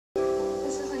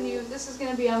this is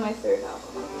gonna be on my third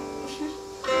album.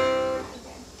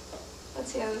 Okay.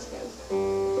 Let's see how this goes.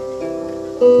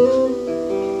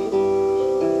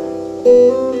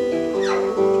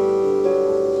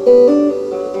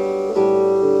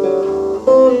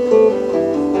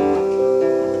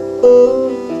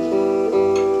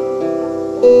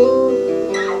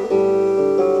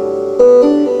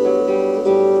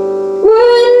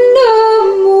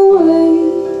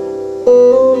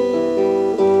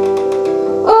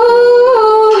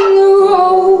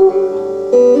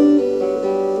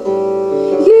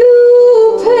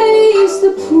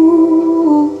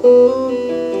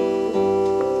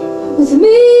 With me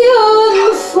on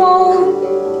the phone,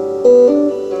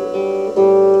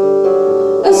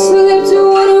 I slept in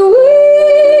one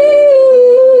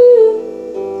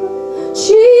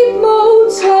cheap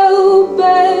motel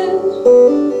bed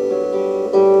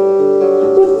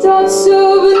with thoughts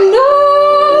of another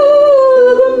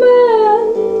man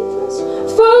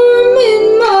firm in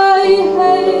my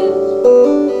head.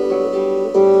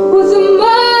 With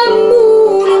my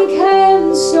moon and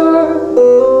Cancer,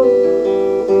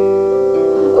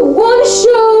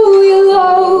 show you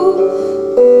love,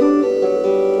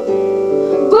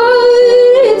 but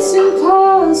it's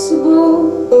impossible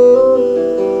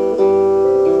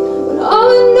when all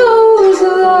I know is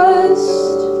lust.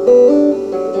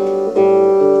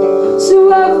 So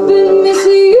I've been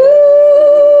misused,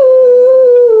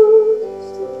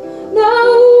 now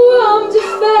I'm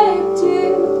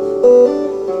defective,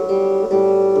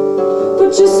 but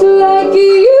just like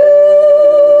you,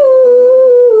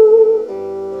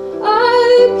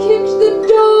 kicked the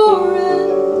door in.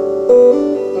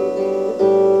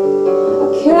 I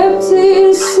kept it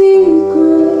a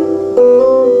secret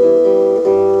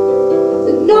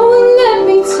that no one let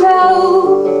me tell,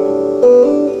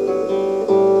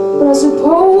 but I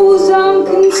suppose I'm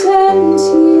content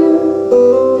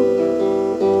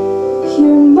here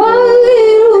in my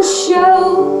little shell.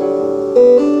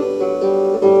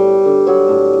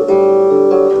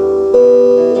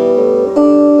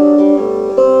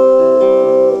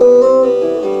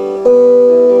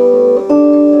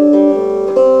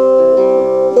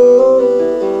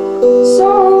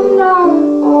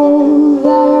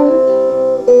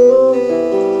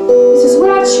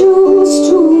 Choose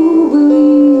to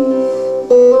believe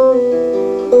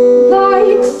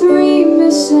like 3